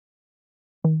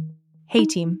Hey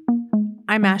team,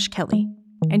 I'm Ash Kelly,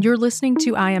 and you're listening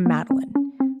to I Am Madeline,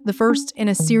 the first in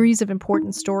a series of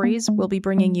important stories we'll be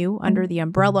bringing you under the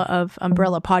umbrella of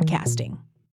Umbrella Podcasting.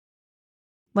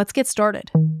 Let's get started.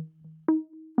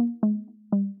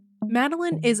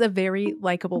 Madeline is a very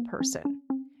likable person.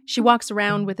 She walks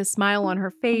around with a smile on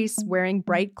her face, wearing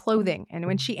bright clothing, and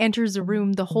when she enters a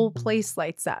room, the whole place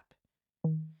lights up.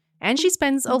 And she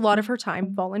spends a lot of her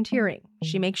time volunteering.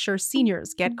 She makes sure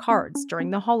seniors get cards during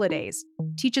the holidays,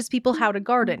 teaches people how to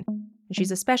garden, and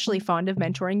she's especially fond of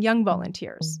mentoring young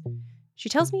volunteers. She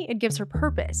tells me it gives her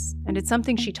purpose, and it's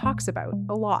something she talks about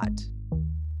a lot.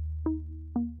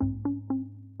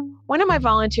 One of my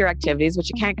volunteer activities, which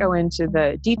I can't go into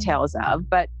the details of,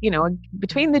 but,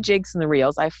 between the jigs and the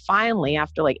reels, I finally,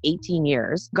 after 18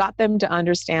 years, got them to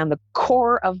understand the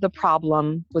core of the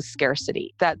problem was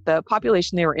scarcity, that the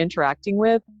population they were interacting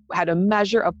with had a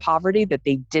measure of poverty that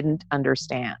they didn't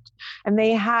understand. And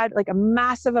they had a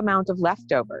massive amount of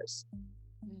leftovers.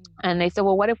 And they said,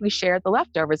 well, what if we shared the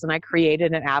leftovers? And I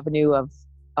created an avenue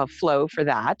of flow for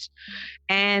that.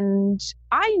 And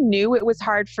I knew it was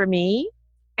hard for me.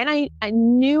 And I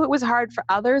knew it was hard for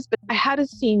others, but I had a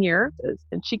senior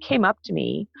and she came up to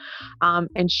me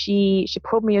and she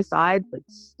pulled me aside,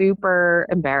 super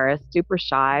embarrassed, super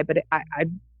shy. But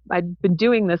I'd been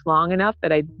doing this long enough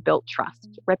that I built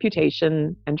trust.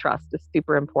 Reputation and trust is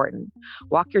super important.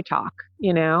 Walk your talk,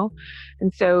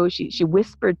 And so she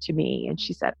whispered to me and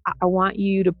she said, I want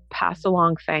you to pass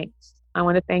along thanks. I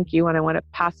want to thank you and I want to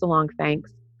pass along thanks.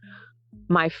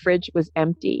 My fridge was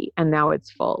empty and now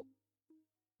it's full.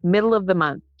 Middle of the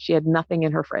month, she had nothing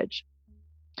in her fridge.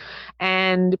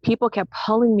 And people kept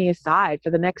pulling me aside for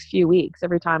the next few weeks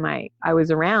every time I was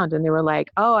around. And they were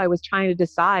like, oh, I was trying to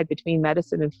decide between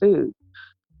medicine and food.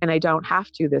 And I don't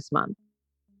have to this month.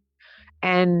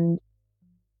 And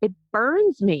it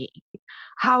burns me.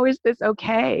 How is this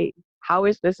okay? How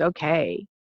is this okay?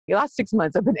 The last 6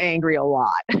 months, I've been angry a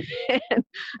lot. and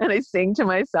I sing to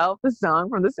myself the song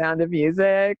from The Sound of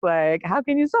Music, how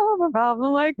can you solve a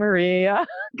problem like Maria?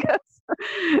 Because,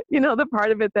 the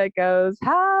part of it that goes,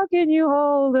 how can you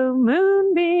hold a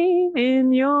moonbeam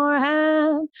in your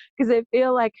hand? Because I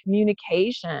feel like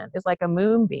communication is like a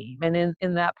moonbeam. And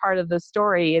in that part of the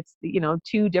story, it's,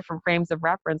 two different frames of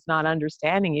reference not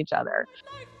understanding each other.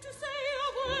 I'd like to say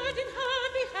a word in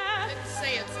her behalf. Let's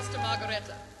say it, Sister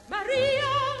Margareta. Maria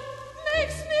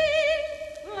makes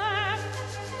me laugh.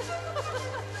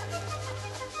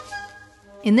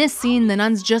 In this scene, the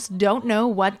nuns just don't know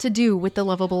what to do with the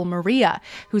lovable Maria,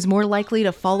 who's more likely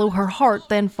to follow her heart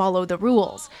than follow the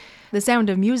rules. The Sound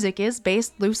of Music is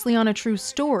based loosely on a true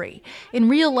story. In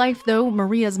real life, though,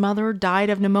 Maria's mother died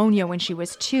of pneumonia when she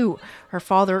was 2. Her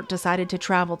father decided to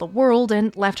travel the world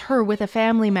and left her with a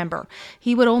family member.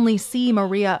 He would only see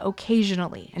Maria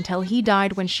occasionally until he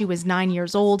died when she was 9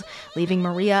 years old, leaving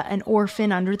Maria an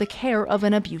orphan under the care of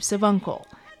an abusive uncle.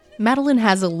 Madeline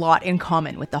has a lot in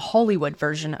common with the Hollywood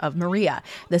version of Maria,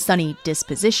 the sunny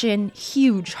disposition,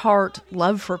 huge heart,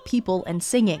 love for people, and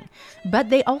singing. But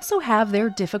they also have their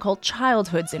difficult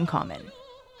childhoods in common.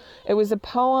 It was a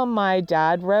poem my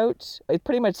dad wrote. It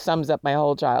pretty much sums up my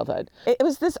whole childhood. It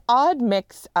was this odd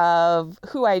mix of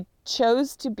who I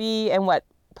chose to be and what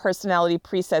personality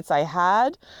presets I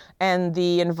had, and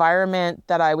the environment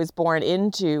that I was born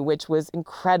into, which was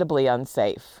incredibly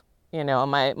unsafe.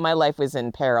 My life was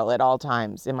in peril at all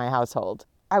times in my household.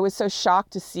 I was so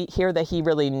shocked to hear that he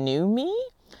really knew me.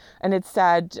 And it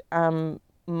said,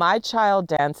 my child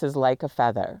dances like a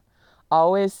feather,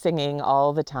 always singing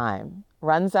all the time,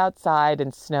 runs outside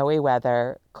in snowy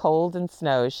weather, cold and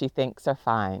snow she thinks are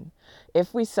fine.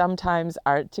 If we sometimes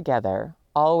aren't together,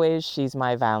 always she's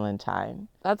my Valentine.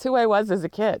 That's who I was as a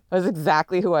kid. That was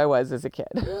exactly who I was as a kid.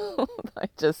 I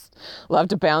just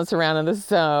loved to bounce around in the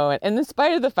snow. And in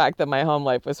spite of the fact that my home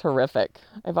life was horrific,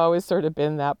 I've always sort of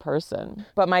been that person.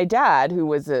 But my dad, who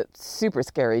was a super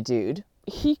scary dude,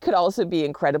 he could also be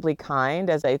incredibly kind,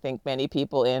 as I think many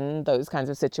people in those kinds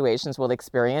of situations will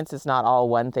experience. It's not all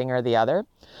one thing or the other.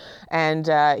 And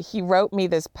he wrote me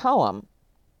this poem.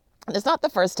 It's not the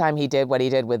first time he did what he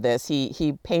did with this.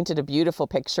 He painted a beautiful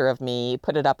picture of me,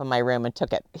 put it up in my room and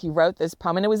took it. He wrote this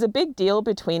poem, and it was a big deal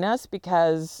between us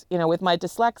because, with my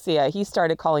dyslexia, he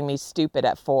started calling me stupid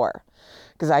at 4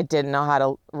 because I didn't know how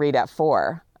to read at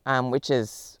 4, which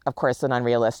is, of course, an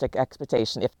unrealistic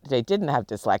expectation if they didn't have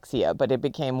dyslexia, but it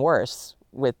became worse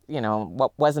with,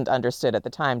 what wasn't understood at the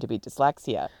time to be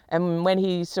dyslexia. And when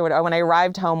I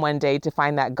arrived home one day to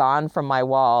find that gone from my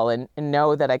wall and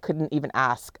know that I couldn't even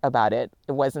ask about it,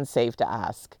 it wasn't safe to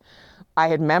ask. I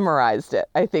had memorized it,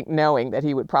 I think, knowing that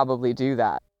he would probably do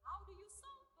that.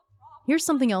 Here's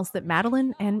something else that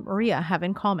Madeline and Maria have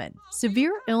in common.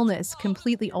 Severe illness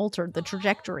completely altered the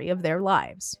trajectory of their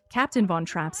lives. Captain Von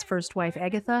Trapp's first wife,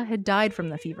 Agatha, had died from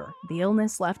the fever. The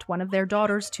illness left one of their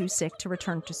daughters too sick to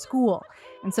return to school,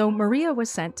 and so Maria was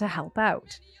sent to help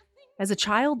out. As a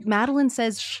child, Madeline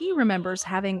says she remembers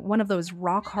having one of those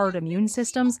rock-hard immune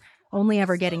systems, only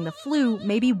ever getting the flu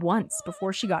maybe once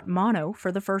before she got mono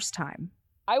for the first time.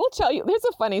 I will tell you, there's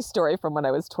a funny story from when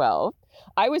I was 12.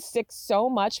 I was sick so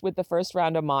much with the first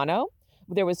round of mono.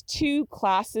 There was 2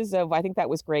 classes of, I think that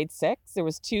was grade 6. There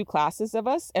was 2 classes of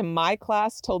us, and my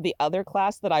class told the other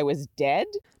class that I was dead.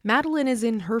 Madeline is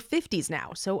in her 50s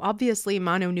now, so obviously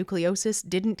mononucleosis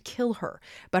didn't kill her.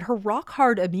 But her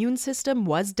rock-hard immune system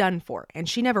was done for, and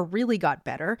she never really got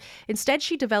better. Instead,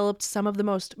 she developed some of the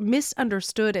most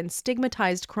misunderstood and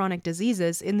stigmatized chronic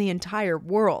diseases in the entire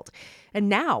world. And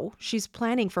now she's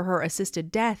planning for her assisted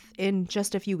death in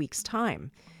just a few weeks'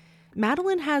 time.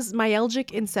 Madeline has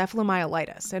myalgic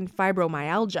encephalomyelitis and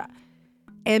fibromyalgia.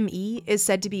 ME is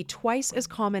said to be twice as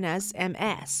common as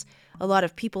MS. A lot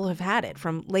of people have had it,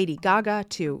 from Lady Gaga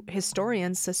to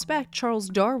historians suspect Charles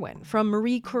Darwin, from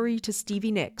Marie Curie to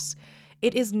Stevie Nicks.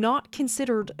 It is not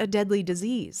considered a deadly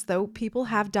disease, though people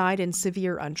have died in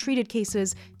severe untreated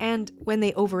cases and when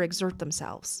they overexert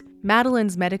themselves.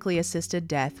 Madeline's medically assisted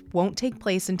death won't take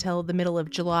place until the middle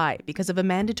of July because of a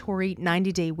mandatory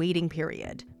 90-day waiting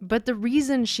period. But the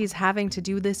reason she's having to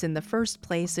do this in the first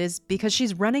place is because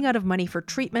she's running out of money for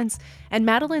treatments, and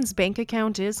Madeline's bank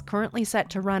account is currently set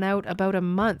to run out about a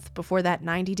month before that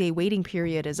 90-day waiting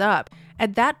period is up.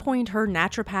 At that point, her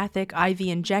naturopathic IV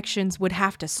injections would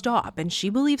have to stop, and she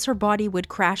believes her body would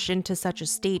crash into such a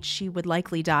state she would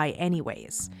likely die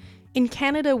anyways. In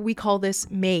Canada, we call this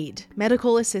MAID,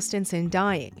 Medical Assistance in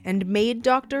Dying, and MAID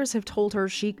doctors have told her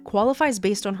she qualifies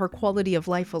based on her quality of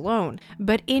life alone,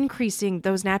 but increasing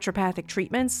those naturopathic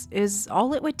treatments is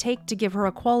all it would take to give her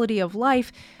a quality of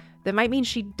life that might mean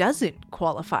she doesn't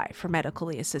qualify for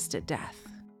medically assisted death.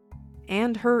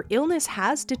 And her illness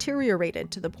has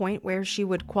deteriorated to the point where she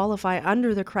would qualify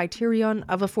under the criterion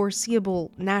of a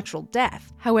foreseeable natural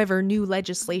death. However, new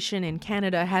legislation in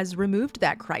Canada has removed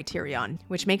that criterion,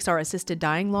 which makes our assisted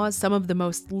dying laws some of the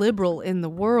most liberal in the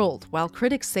world, while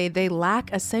critics say they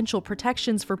lack essential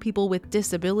protections for people with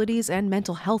disabilities and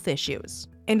mental health issues.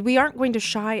 And we aren't going to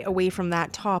shy away from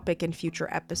that topic in future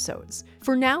episodes.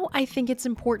 For now, I think it's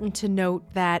important to note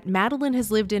that Madeline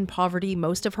has lived in poverty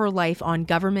most of her life on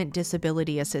government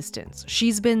disability assistance.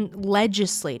 She's been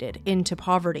legislated into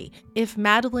poverty. If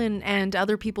Madeline and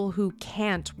other people who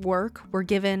can't work were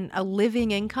given a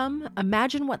living income,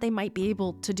 imagine what they might be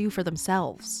able to do for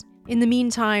themselves. In the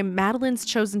meantime, Madeline's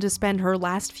chosen to spend her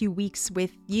last few weeks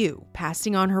with you,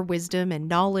 passing on her wisdom and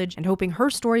knowledge and hoping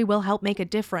her story will help make a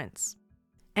difference.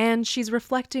 And she's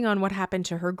reflecting on what happened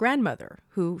to her grandmother,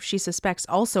 who she suspects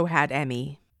also had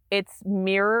ME. It's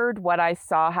mirrored what I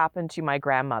saw happen to my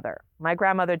grandmother. My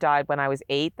grandmother died when I was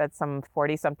 8. That's some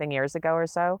 40-something years ago or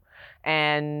so.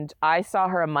 And I saw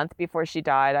her a month before she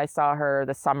died. I saw her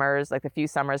the summers, like the few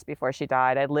summers before she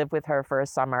died. I lived with her for a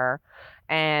summer.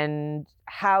 And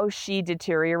how she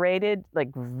deteriorated,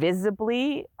 like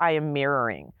visibly, I am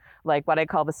mirroring. Like what I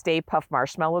call the Stay Puft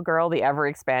Marshmallow Girl, the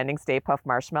ever-expanding Stay Puft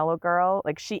Marshmallow Girl.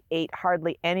 Like she ate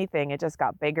hardly anything. It just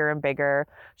got bigger and bigger.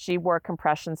 She wore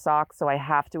compression socks, so I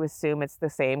have to assume it's the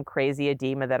same crazy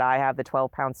edema that I have, the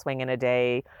 12-pound swing in a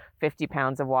day, 50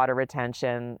 pounds of water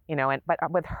retention, but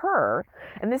with her,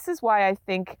 and this is why I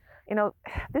think,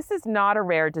 this is not a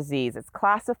rare disease. It's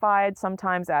classified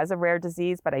sometimes as a rare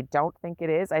disease, but I don't think it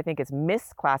is. I think it's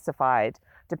misclassified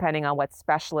depending on what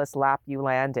specialist lap you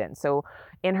land in. So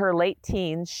in her late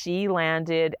teens, she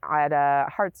landed at a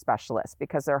heart specialist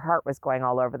because her heart was going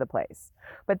all over the place.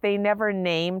 But they never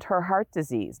named her heart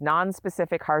disease,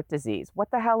 non-specific heart disease.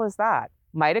 What the hell is that?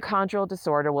 Mitochondrial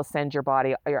disorder will send your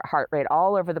heart rate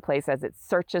all over the place as it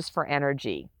searches for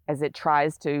energy, as it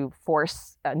tries to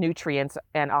force nutrients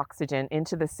and oxygen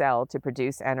into the cell to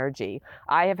produce energy.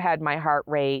 I have had my heart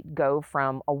rate go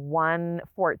from a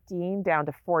 114 down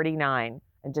to 49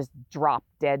 and just drop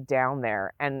dead down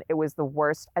there. And it was the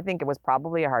worst. I think it was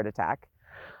probably a heart attack.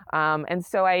 And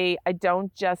so I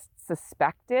don't just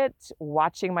suspect it,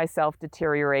 watching myself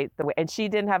deteriorate the way, and she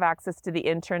didn't have access to the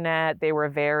internet. They were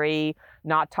very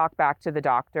not talk back to the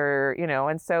doctor,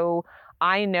 and so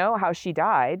I know how she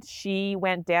died. She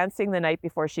went dancing the night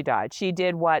before she died. She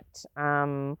did what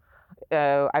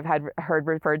I've heard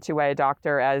referred to by a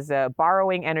doctor as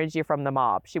borrowing energy from the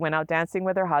mob. She went out dancing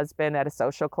with her husband at a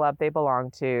social club they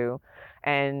belonged to.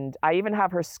 And I even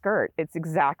have her skirt. It's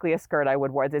exactly a skirt I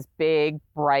would wear, this big,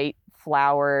 bright,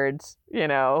 flowered,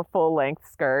 full length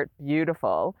skirt,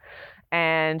 beautiful.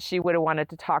 And she would have wanted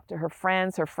to talk to her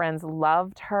friends. Her friends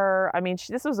loved her. I mean,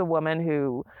 this was a woman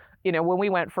who, you know, when we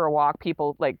went for a walk,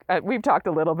 people we've talked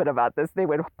a little bit about this. They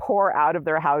would pour out of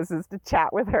their houses to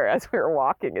chat with her as we were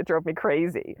walking. It drove me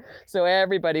crazy. So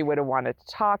everybody would have wanted to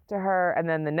talk to her. And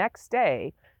then the next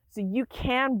day, so you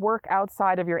can work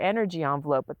outside of your energy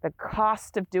envelope, but the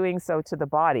cost of doing so to the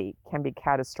body can be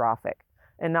catastrophic.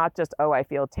 And not just, oh, I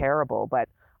feel terrible, but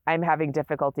I'm having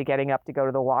difficulty getting up to go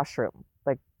to the washroom.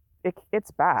 Like,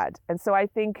 it's bad. And so I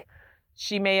think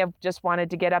she may have just wanted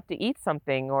to get up to eat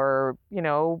something, or, you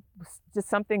know, just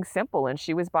something simple. And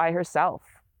she was by herself.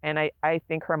 And I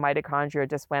think her mitochondria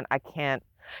just went, I can't.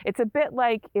 It's a bit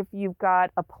like if you've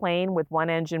got a plane with one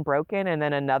engine broken and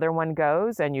then another one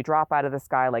goes and you drop out of the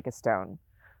sky like a stone.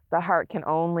 The heart can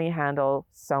only handle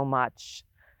so much.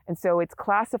 And so it's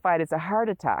classified as a heart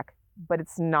attack, but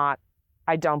it's not.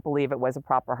 I don't believe it was a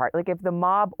proper heart. Like, if the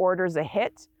mob orders a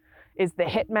hit, is the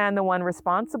hitman the one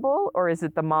responsible, or is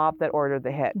it the mob that ordered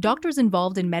the hit? Doctors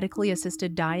involved in medically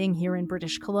assisted dying here in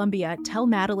British Columbia tell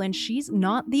Madeleine she's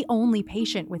not the only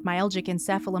patient with myalgic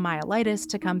encephalomyelitis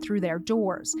to come through their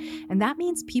doors. And that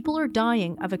means people are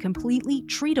dying of a completely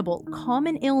treatable,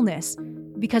 common illness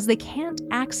because they can't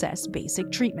access basic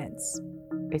treatments.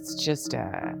 It's just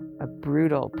a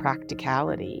brutal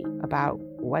practicality about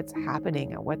what's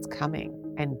happening and what's coming.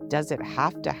 And does it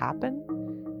have to happen?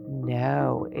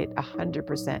 No, it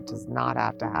 100% does not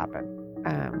have to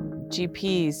happen.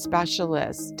 GPs,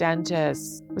 specialists,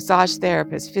 dentists, massage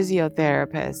therapists,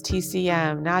 physiotherapists,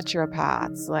 TCM,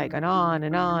 naturopaths, like, and on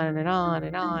and on and on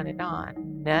and on and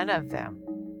on. None of them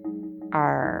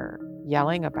are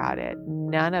yelling about it.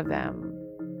 None of them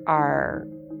are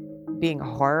being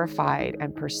horrified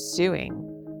and pursuing.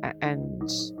 And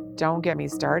don't get me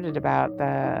started about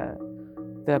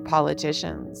the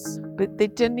politicians, but they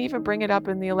didn't even bring it up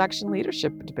in the election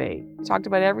leadership debate. Talked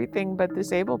about everything but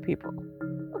disabled people.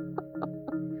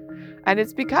 And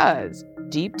it's because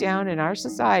deep down in our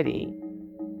society,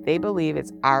 they believe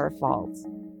it's our fault.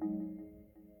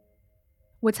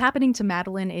 What's happening to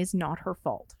Madeleine is not her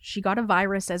fault. She got a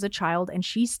virus as a child and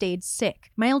she stayed sick.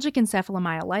 Myalgic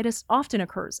encephalomyelitis often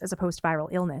occurs as a post-viral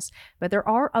illness, but there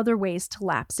are other ways to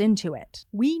lapse into it.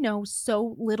 We know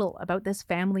so little about this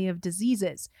family of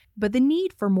diseases, but the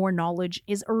need for more knowledge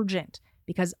is urgent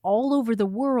because all over the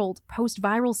world,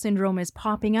 post-viral syndrome is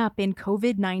popping up in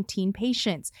COVID-19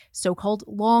 patients, so-called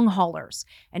long haulers,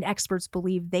 and experts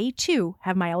believe they too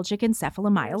have myalgic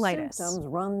encephalomyelitis. Symptoms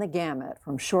run the gamut,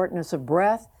 from shortness of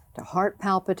breath to heart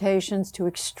palpitations to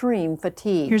extreme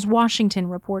fatigue. Here's Washington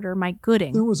reporter Mike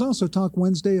Gooding. There was also talk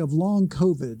Wednesday of long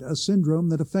COVID, a syndrome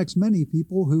that affects many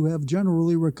people who have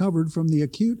generally recovered from the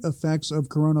acute effects of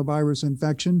coronavirus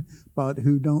infection, but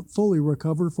who don't fully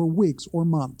recover for weeks or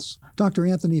months. Dr.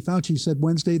 Anthony Fauci said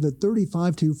Wednesday that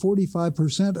 35 to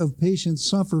 45% of patients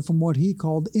suffer from what he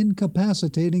called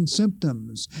incapacitating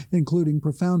symptoms, including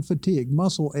profound fatigue,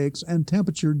 muscle aches, and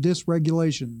temperature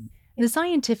dysregulation. The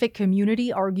scientific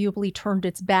community arguably turned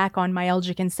its back on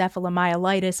myalgic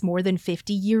encephalomyelitis more than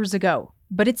 50 years ago.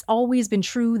 But it's always been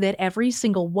true that every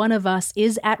single one of us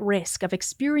is at risk of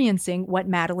experiencing what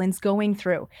Madeleine's going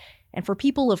through. And for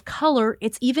people of color,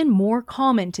 it's even more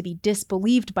common to be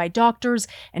disbelieved by doctors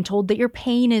and told that your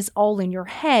pain is all in your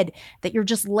head, that you're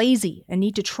just lazy and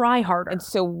need to try harder. And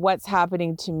so what's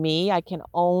happening to me, I can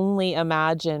only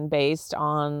imagine, based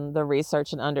on the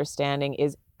research and understanding,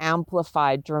 is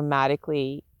amplified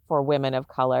dramatically for women of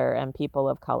color and people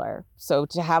of color. So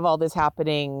to have all this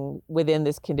happening within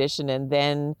this condition, and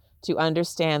then to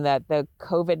understand that the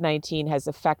COVID-19 has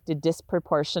affected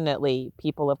disproportionately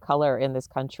people of color in this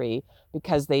country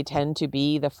because they tend to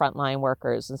be the frontline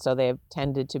workers. And so they've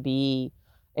tended to be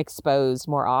exposed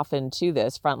more often to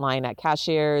this frontline at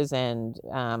cashiers and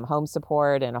home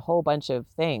support and a whole bunch of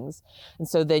things. And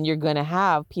so then you're going to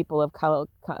have people of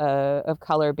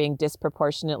color being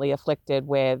disproportionately afflicted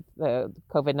with the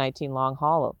COVID-19 long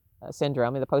haul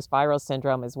syndrome and the post-viral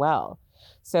syndrome as well.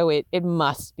 So it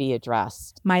must be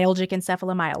addressed. Myalgic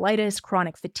encephalomyelitis,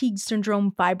 chronic fatigue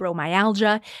syndrome,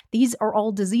 fibromyalgia, these are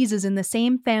all diseases in the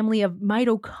same family of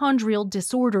mitochondrial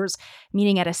disorders,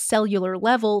 meaning at a cellular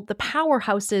level, the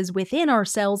powerhouses within our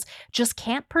cells just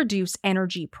can't produce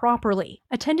energy properly.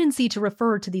 A tendency to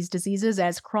refer to these diseases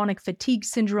as chronic fatigue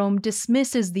syndrome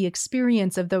dismisses the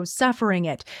experience of those suffering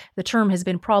it. The term has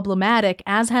been problematic,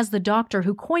 as has the doctor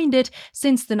who coined it,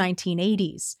 since the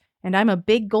 1980s. And I'm a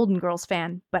big Golden Girls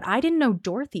fan, but I didn't know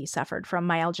Dorothy suffered from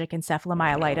myalgic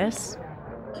encephalomyelitis.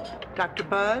 Dr.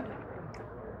 Budd?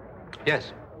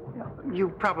 Yes. You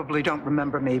probably don't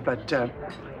remember me, but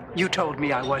you told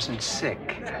me I wasn't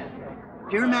sick.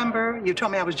 Do you remember? You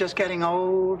told me I was just getting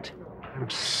old. I'm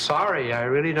sorry. I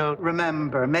really don't.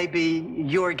 Remember, maybe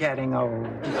you're getting old.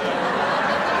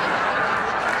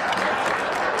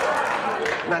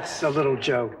 That's a little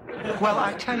joke. Well,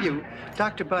 I tell you,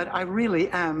 Dr. Budd, I really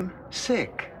am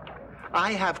sick.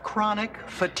 I have chronic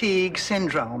fatigue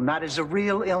syndrome. That is a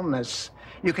real illness.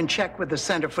 You can check with the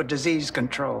Center for Disease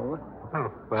Control.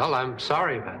 Oh, well, I'm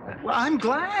sorry about that. Well, I'm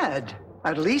glad.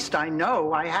 At least I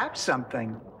know I have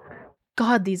something.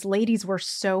 God, these ladies were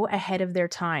so ahead of their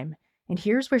time. And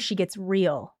here's where she gets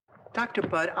real. Dr.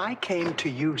 Budd, I came to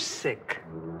you sick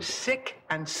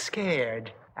and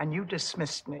scared, and you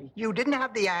dismissed me. You didn't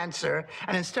have the answer,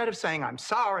 and instead of saying, I'm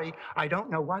sorry, I don't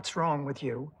know what's wrong with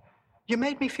you, you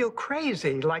made me feel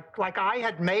crazy, like I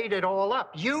had made it all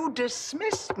up. You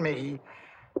dismissed me.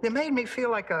 You made me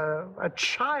feel like a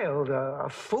child, a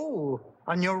fool,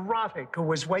 a neurotic who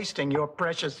was wasting your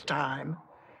precious time.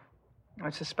 I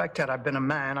suspect had I been a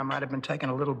man, I might have been taken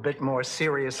a little bit more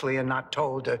seriously and not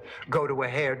told to go to a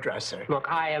hairdresser. Look,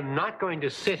 I am not going to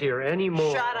sit here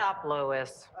anymore. Shut up,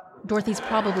 Louis. Dorothy's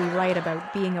probably right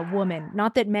about being a woman.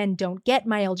 Not that men don't get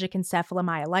myalgic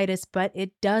encephalomyelitis, but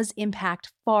it does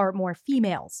impact far more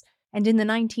females. And in the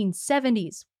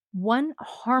 1970s, one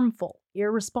harmful,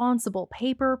 irresponsible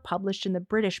paper published in the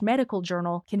British Medical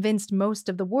Journal convinced most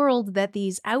of the world that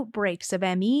these outbreaks of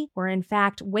ME were in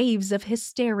fact waves of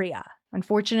hysteria.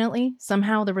 Unfortunately,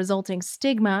 somehow the resulting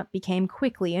stigma became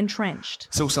quickly entrenched.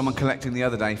 Saw someone collecting the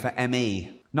other day for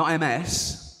ME. Not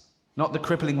MS, not the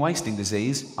crippling wasting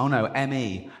disease. Oh no,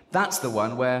 ME. That's the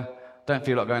one where don't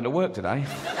feel like going to work today.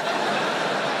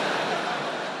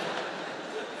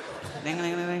 Ding,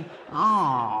 ding, ding, ding.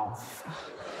 Oh.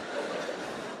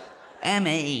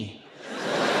 ME.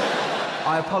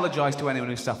 I apologise to anyone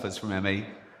who suffers from ME.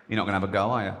 You're not going to have a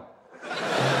go, are you?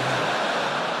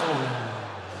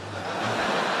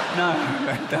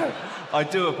 No. I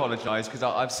do apologise because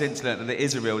I've since learnt that it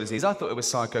is a real disease. I thought it was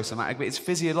psychosomatic, but it's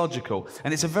physiological.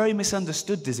 And it's a very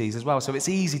misunderstood disease as well, so it's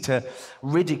easy to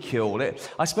ridicule it.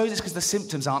 I suppose it's because the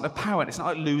symptoms aren't apparent. It's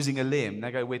not like losing a limb.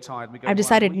 They go, we're tired, we go... I've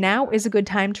decided now is a good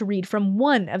time to read from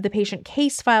one of the patient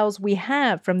case files we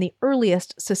have from the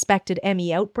earliest suspected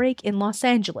ME outbreak in Los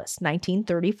Angeles,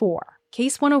 1934.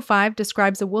 Case 105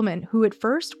 describes a woman who at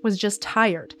first was just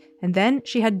tired, and then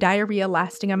she had diarrhea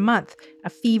lasting a month, a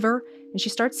fever, and she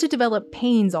starts to develop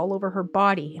pains all over her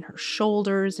body, in her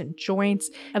shoulders and joints.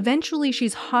 Eventually,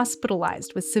 she's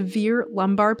hospitalized with severe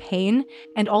lumbar pain,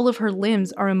 and all of her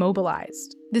limbs are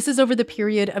immobilized. This is over the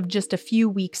period of just a few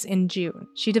weeks in June.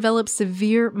 She develops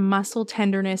severe muscle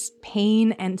tenderness,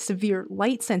 pain, and severe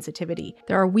light sensitivity.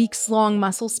 There are weeks-long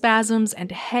muscle spasms and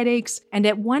headaches, and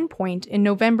at one point in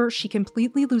November, she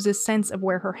completely loses sense of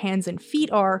where her hands and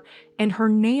feet are, and her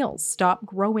nails stop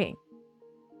growing.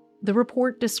 The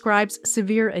report describes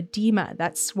severe edema,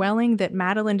 that swelling that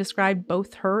Madeline described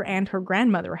both her and her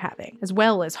grandmother having, as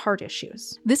well as heart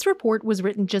issues. This report was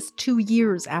written just 2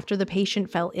 years after the patient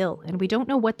fell ill, and we don't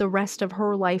know what the rest of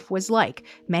her life was like.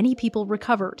 Many people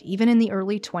recovered, even in the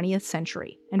early 20th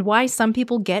century. And why some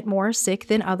people get more sick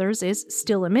than others is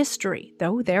still a mystery,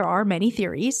 though there are many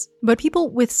theories. But people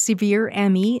with severe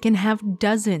ME can have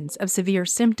dozens of severe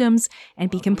symptoms and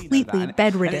be completely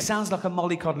bedridden. And it sounds like a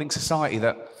mollycoddling society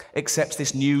that accepts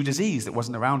this new disease that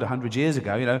wasn't around 100 years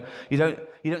ago. You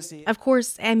don't see it. Of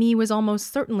course, ME was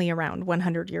almost certainly around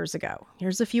 100 years ago.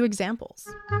 Here's a few examples.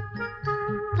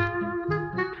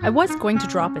 I was going to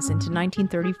drop us into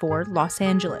 1934 Los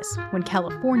Angeles, when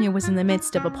California was in the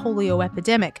midst of a polio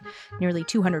epidemic. Nearly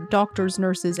 200 doctors,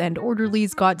 nurses, and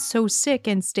orderlies got so sick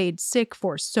and stayed sick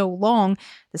for so long,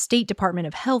 the State Department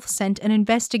of Health sent an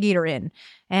investigator in,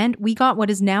 and we got what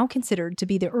is now considered to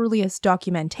be the earliest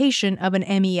documentation of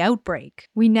an ME outbreak.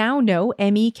 We now know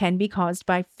ME can be caused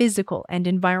by physical and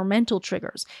environmental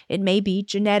triggers. It may be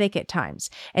genetic at times,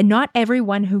 and not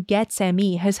everyone who gets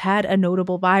ME has had a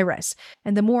notable virus.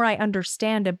 And the more I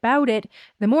understand about it,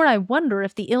 the more I wonder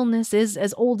if the illness is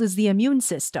as old as the immune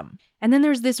system. And then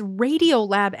there's this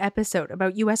Radiolab episode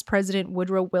about US President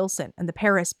Woodrow Wilson and the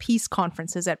Paris peace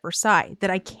conferences at Versailles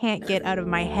that I can't get out of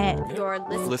my head. You're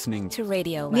listening to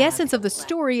Radiolab. The essence of the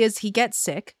story is he gets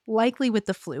sick, likely with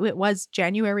the flu. It was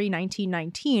January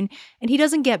 1919, and he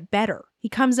doesn't get better. He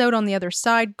comes out on the other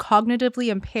side cognitively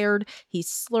impaired, he's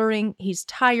slurring, he's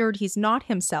tired, he's not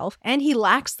himself, and he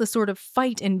lacks the sort of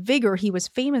fight and vigor he was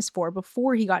famous for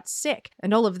before he got sick.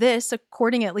 And all of this,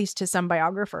 according at least to some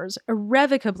biographers,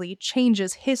 irrevocably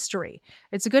changes history.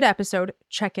 It's a good episode,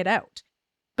 check it out.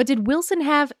 But did Wilson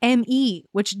have ME,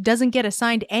 which doesn't get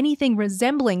assigned anything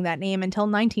resembling that name until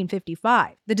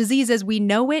 1955? The disease as we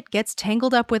know it gets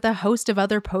tangled up with a host of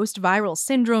other post-viral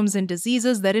syndromes and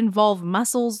diseases that involve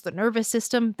muscles, the nervous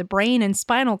system, the brain, and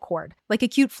spinal cord, like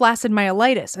acute flaccid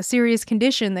myelitis, a serious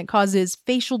condition that causes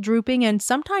facial drooping and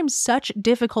sometimes such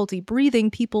difficulty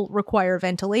breathing people require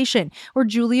ventilation, or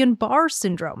Guillain-Barré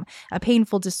syndrome, a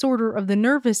painful disorder of the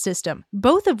nervous system,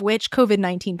 both of which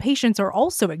COVID-19 patients are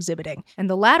also exhibiting, and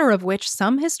the latter of which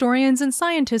some historians and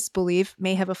scientists believe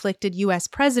may have afflicted U.S.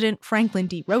 President Franklin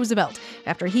D. Roosevelt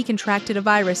after he contracted a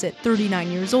virus at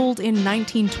 39 years old in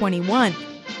 1921.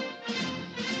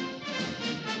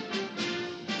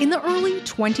 In the early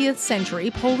 20th century,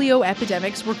 polio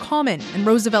epidemics were common, and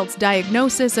Roosevelt's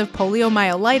diagnosis of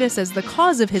poliomyelitis as the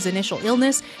cause of his initial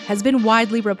illness has been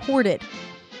widely reported.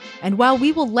 And while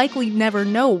we will likely never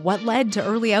know what led to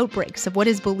early outbreaks of what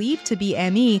is believed to be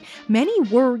ME, many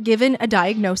were given a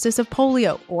diagnosis of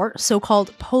polio, or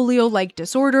so-called polio-like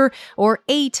disorder, or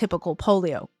atypical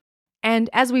polio. And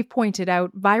as we've pointed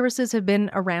out, viruses have been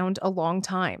around a long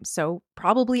time, so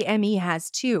probably ME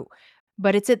has too.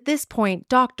 But it's at this point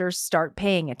doctors start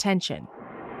paying attention.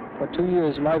 For 2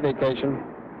 years, my vacation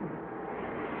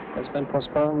has been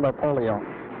postponed by polio.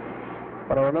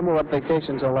 But I remember what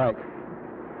vacations are like.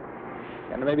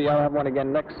 And maybe I'll have one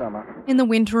again next summer. In the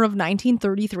winter of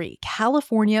 1933,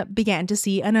 California began to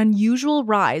see an unusual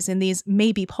rise in these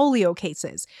maybe polio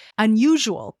cases.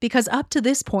 Unusual because up to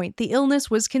this point, the illness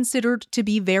was considered to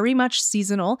be very much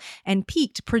seasonal and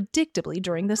peaked predictably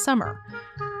during the summer.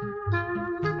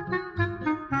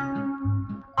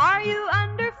 Are you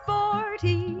under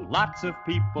 40? Lots of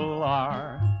people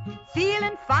are.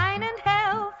 Feeling fine and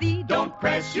healthy? Don't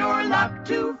press your luck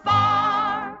too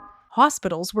far.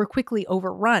 Hospitals were quickly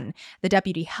overrun. The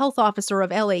deputy health officer of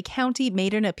LA County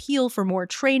made an appeal for more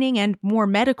training and more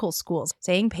medical schools,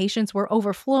 saying patients were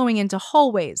overflowing into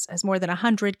hallways as more than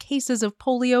 100 cases of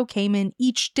polio came in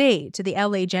each day to the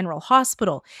LA General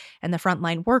Hospital, and the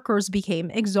frontline workers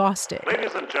became exhausted.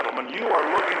 Ladies and gentlemen, you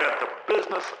are looking at the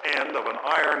business end of an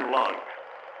iron lung.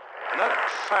 And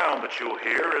that sound that you'll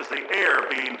hear is the air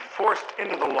being forced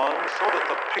into the lungs so that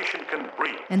the patient can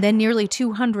breathe. And then nearly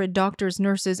 200 doctors,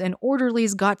 nurses, and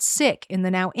orderlies got sick in the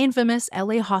now infamous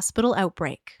LA hospital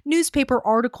outbreak. Newspaper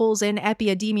articles and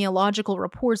epidemiological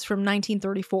reports from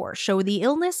 1934 show the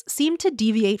illness seemed to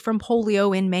deviate from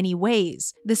polio in many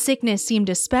ways. The sickness seemed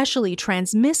especially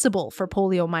transmissible for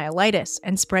poliomyelitis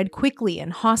and spread quickly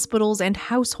in hospitals and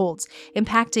households,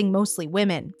 impacting mostly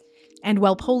women. And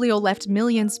while polio left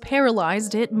millions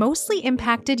paralyzed, it mostly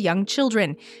impacted young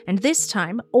children, and this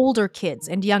time, older kids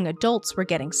and young adults were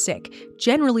getting sick,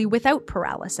 generally without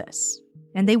paralysis.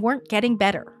 And they weren't getting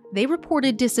better. They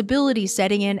reported disability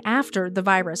setting in after the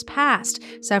virus passed,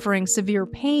 suffering severe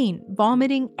pain,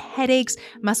 vomiting, headaches,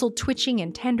 muscle twitching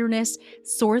and tenderness,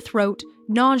 sore throat,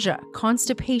 nausea,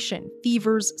 constipation,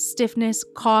 fevers, stiffness,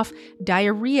 cough,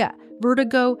 diarrhea,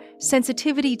 vertigo,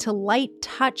 sensitivity to light,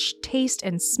 touch, taste,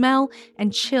 and smell,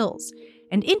 and chills.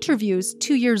 And interviews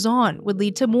 2 years on would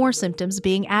lead to more symptoms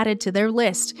being added to their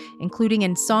list, including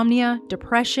insomnia,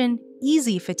 depression,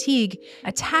 easy fatigue,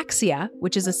 ataxia,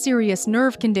 which is a serious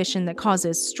nerve condition that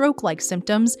causes stroke-like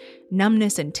symptoms,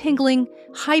 numbness and tingling,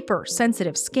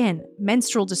 hypersensitive skin,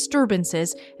 menstrual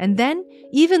disturbances, and then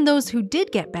even those who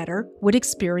did get better would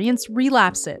experience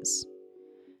relapses.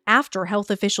 After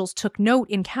health officials took note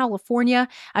in California,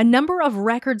 a number of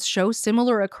records show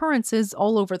similar occurrences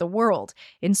all over the world.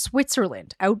 In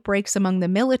Switzerland, outbreaks among the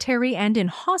military and in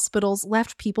hospitals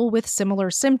left people with similar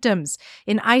symptoms.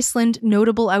 In Iceland,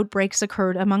 notable outbreaks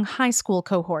occurred among high school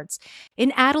cohorts.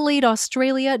 In Adelaide,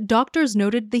 Australia, doctors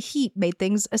noted the heat made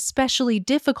things especially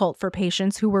difficult for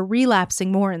patients who were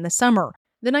relapsing more in the summer.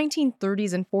 The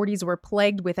 1930s and 40s were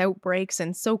plagued with outbreaks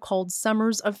and so-called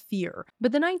summers of fear,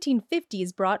 but the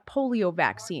 1950s brought polio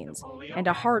vaccines and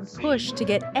a hard push to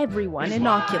get everyone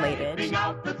inoculated.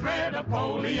 Out the thread of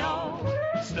polio.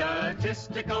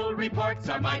 Statistical reports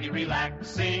are mighty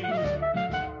relaxing.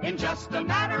 In just a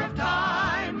matter of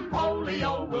time,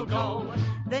 polio will go.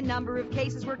 The number of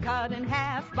cases were cut in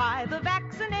half by the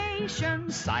vaccination.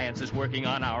 Science is working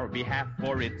on our behalf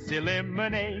for its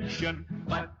elimination.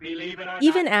 But believe it or not,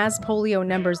 Even as polio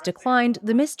numbers declined,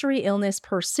 the mystery illness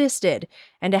persisted,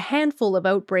 and a handful of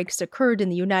outbreaks occurred in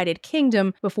the United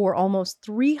Kingdom before almost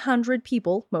 300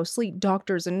 people, mostly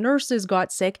doctors and nurses,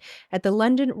 got sick at the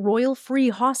London Royal Free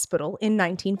Hospital in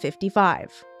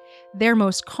 1955. Their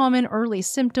most common early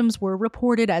symptoms were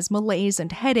reported as malaise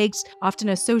and headaches, often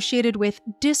associated with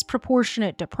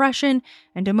disproportionate depression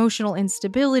and emotional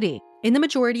instability. In the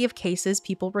majority of cases,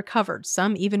 people recovered,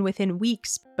 some even within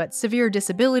weeks, but severe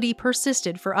disability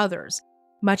persisted for others.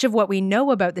 Much of what we know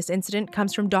about this incident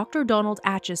comes from Dr. Donald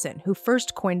Acheson, who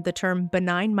first coined the term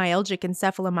benign myalgic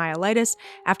encephalomyelitis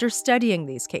after studying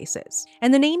these cases.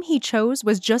 And the name he chose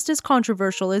was just as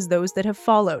controversial as those that have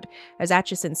followed, as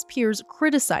Acheson's peers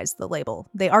criticized the label.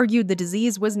 They argued the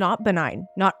disease was not benign,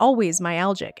 not always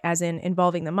myalgic, as in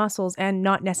involving the muscles, and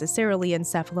not necessarily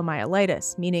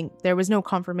encephalomyelitis, meaning there was no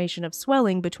confirmation of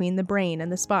swelling between the brain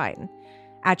and the spine.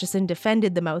 Acheson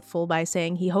defended the mouthful by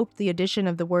saying he hoped the addition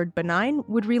of the word benign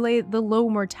would relay the low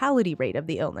mortality rate of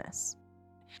the illness.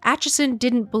 Acheson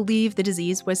didn't believe the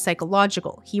disease was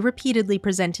psychological. He repeatedly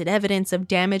presented evidence of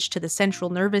damage to the central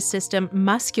nervous system,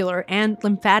 muscular, and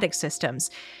lymphatic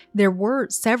systems. There were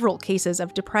several cases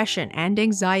of depression and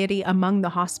anxiety among the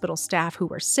hospital staff who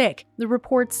were sick. The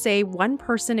reports say one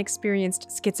person experienced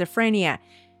schizophrenia,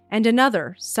 and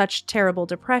another, such terrible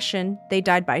depression, they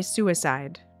died by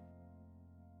suicide.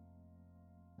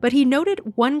 But he noted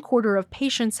 1/4 of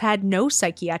patients had no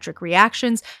psychiatric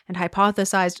reactions and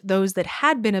hypothesized those that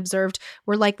had been observed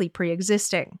were likely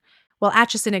pre-existing. While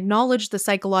Acheson acknowledged the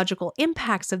psychological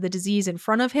impacts of the disease in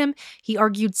front of him, he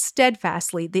argued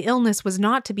steadfastly the illness was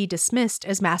not to be dismissed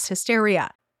as mass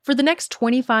hysteria. For the next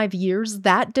 25 years,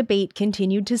 that debate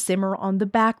continued to simmer on the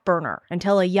back burner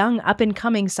until a young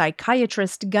up-and-coming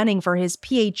psychiatrist gunning for his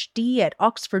PhD at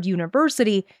Oxford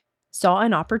University saw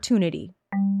an opportunity.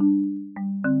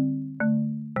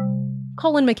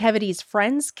 Colin McEvity's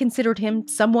friends considered him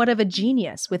somewhat of a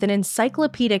genius with an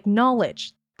encyclopedic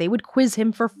knowledge. They would quiz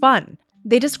him for fun.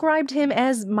 They described him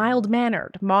as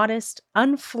mild-mannered, modest,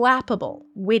 unflappable,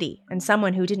 witty, and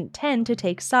someone who didn't tend to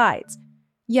take sides.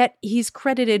 Yet he's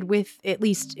credited with at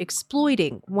least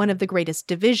exploiting one of the greatest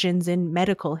divisions in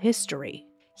medical history.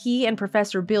 He and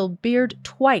Professor Bill Beard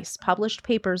twice published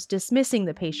papers dismissing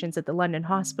the patients at the London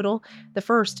Hospital, the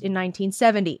first in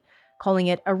 1970, calling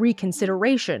it a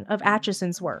reconsideration of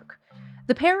Acheson's work.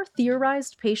 The pair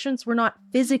theorized patients were not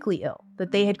physically ill,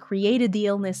 that they had created the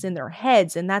illness in their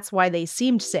heads and that's why they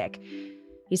seemed sick.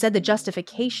 He said the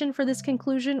justification for this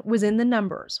conclusion was in the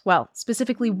numbers. Well,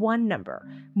 specifically one number.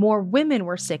 More women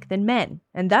were sick than men,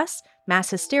 and thus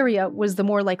mass hysteria was the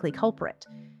more likely culprit.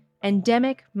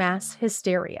 Endemic mass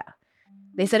hysteria.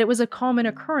 They said it was a common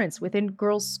occurrence within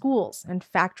girls' schools and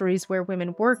factories where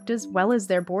women worked as well as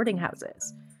their boarding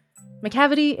houses.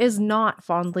 McEvity is not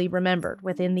fondly remembered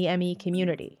within the ME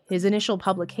community. His initial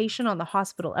publication on the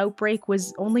hospital outbreak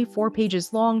was only 4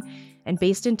 pages long and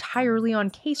based entirely on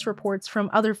case reports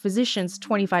from other physicians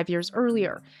 25 years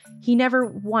earlier. He never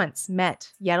once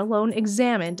met, yet alone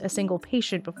examined, a single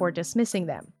patient before dismissing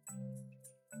them.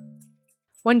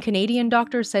 One Canadian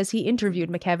doctor says he interviewed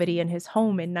McEvity in his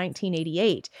home in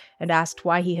 1988 and asked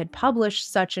why he had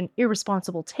published such an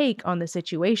irresponsible take on the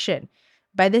situation.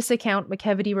 By this account,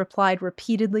 McEvity replied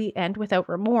repeatedly and without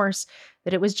remorse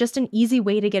that it was just an easy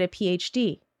way to get a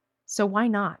PhD. So why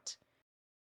not?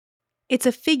 It's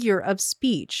a figure of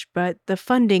speech, but the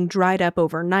funding dried up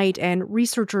overnight and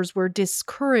researchers were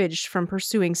discouraged from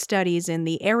pursuing studies in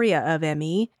the area of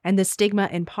ME, and the stigma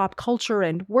in pop culture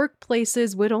and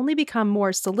workplaces would only become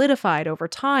more solidified over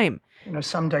time. You know,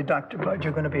 someday, Dr. Budd,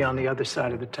 you're going to be on the other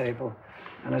side of the table.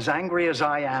 And as angry as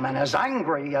I am, and as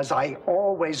angry as I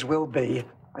always will be,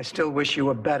 I still wish you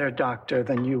a better doctor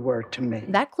than you were to me.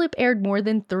 That clip aired more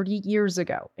than 30 years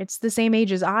ago. It's the same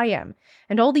age as I am.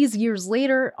 And all these years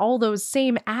later, all those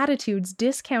same attitudes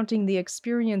discounting the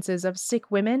experiences of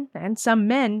sick women and some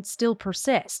men still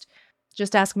persist.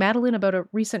 Just ask Madeline about a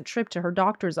recent trip to her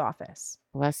doctor's office.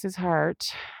 Bless his heart,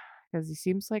 because he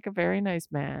seems like a very nice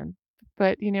man.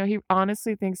 But, you know, he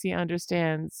honestly thinks he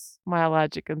understands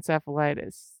myalgic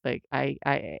encephalitis, like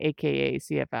aka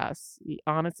CFS. He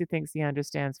honestly thinks he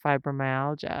understands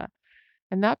fibromyalgia.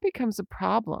 And that becomes a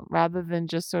problem rather than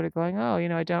just sort of going, oh, you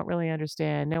know, I don't really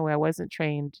understand. No, I wasn't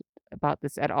trained about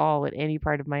this at all at any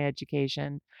part of my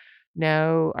education.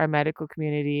 No, our medical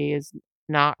community is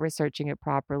not researching it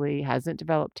properly, hasn't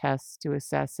developed tests to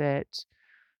assess it.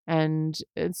 And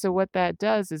so what that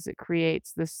does is it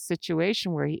creates this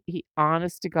situation where he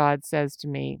honest to God says to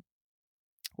me,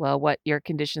 well, what your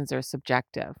conditions are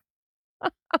subjective.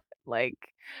 Like,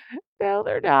 no,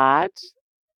 they're not.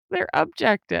 They're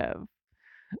objective.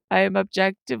 I am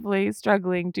objectively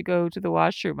struggling to go to the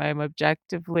washroom. I am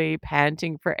objectively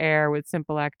panting for air with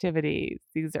simple activities.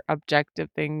 These are objective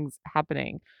things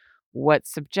happening.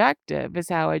 What's subjective is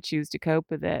how I choose to cope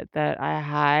with it, that I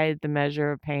hide the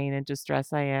measure of pain and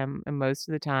distress I am in most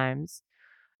of the times.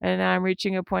 And I'm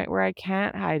reaching a point where I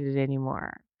can't hide it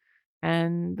anymore.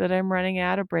 And that I'm running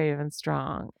out of brave and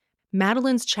strong.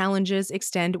 Madeline's challenges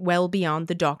extend well beyond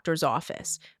the doctor's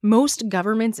office. Most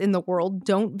governments in the world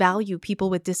don't value people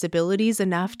with disabilities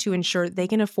enough to ensure they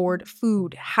can afford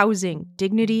food, housing,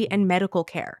 dignity, and medical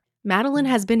care. Madeline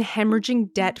has been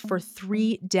hemorrhaging debt for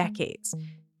 3 decades,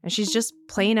 and she's just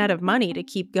plain out of money to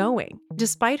keep going.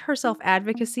 Despite her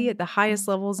self-advocacy at the highest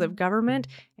levels of government,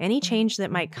 any change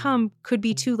that might come could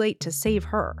be too late to save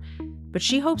her. But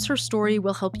she hopes her story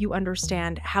will help you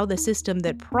understand how the system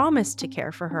that promised to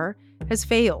care for her has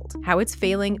failed, how it's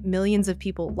failing millions of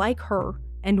people like her,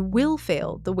 and will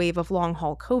fail the wave of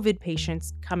long-haul COVID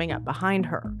patients coming up behind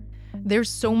her. There's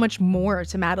so much more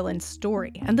to Madeline's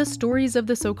story, and the stories of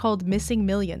the so-called missing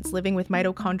millions living with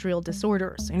mitochondrial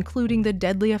disorders, including the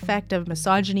deadly effect of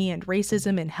misogyny and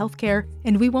racism in healthcare,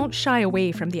 and we won't shy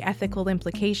away from the ethical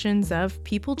implications of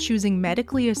people choosing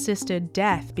medically assisted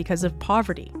death because of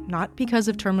poverty, not because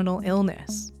of terminal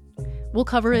illness. We'll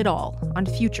cover it all on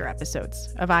future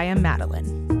episodes of I Am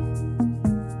Madeline.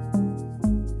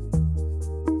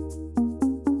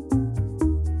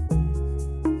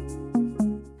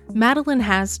 Madeline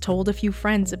has told a few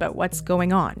friends about what's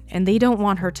going on, and they don't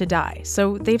want her to die,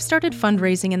 so they've started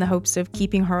fundraising in the hopes of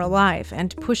keeping her alive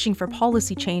and pushing for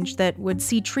policy change that would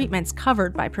see treatments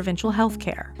covered by provincial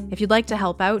healthcare. If you'd like to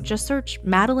help out, just search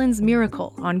Madeline's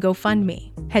Miracle on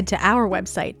GoFundMe. Head to our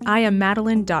website,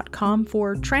 IamMadeline.com,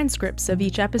 for transcripts of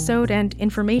each episode and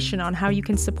information on how you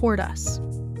can support us.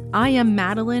 I Am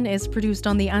Madeline is produced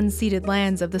on the unceded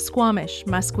lands of the Squamish,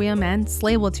 Musqueam, and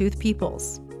Tsleil-Waututh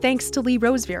peoples. Thanks to Lee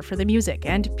Rosevear for the music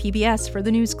and PBS for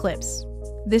the news clips.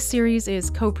 This series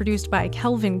is co-produced by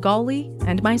Kelvin Gawley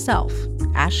and myself,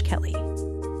 Ash Kelly.